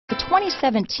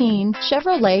2017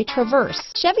 Chevrolet Traverse.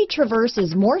 Chevy Traverse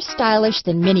is more stylish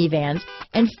than minivans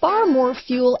and far more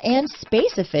fuel and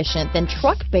space efficient than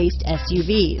truck-based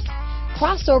SUVs.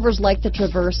 Crossovers like the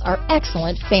Traverse are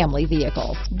excellent family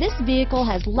vehicles. This vehicle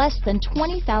has less than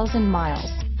 20,000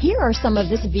 miles. Here are some of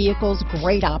this vehicle's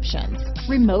great options: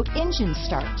 remote engine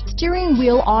start, steering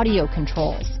wheel audio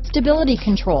controls, stability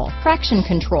control, traction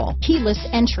control, keyless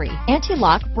entry,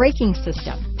 anti-lock braking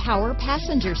system, power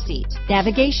passenger seat,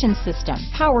 navigation system,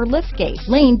 power liftgate,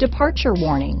 lane departure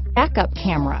warning, backup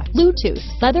camera, Bluetooth,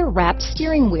 leather-wrapped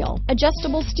steering wheel,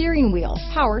 adjustable steering wheel,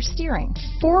 power steering,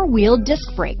 four-wheel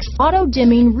disc brakes,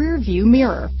 auto-dimming rear view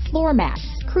mirror, floor mats,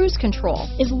 cruise control.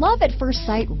 Is love at first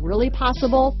sight really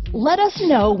possible? Let us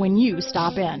know when you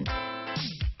stop in.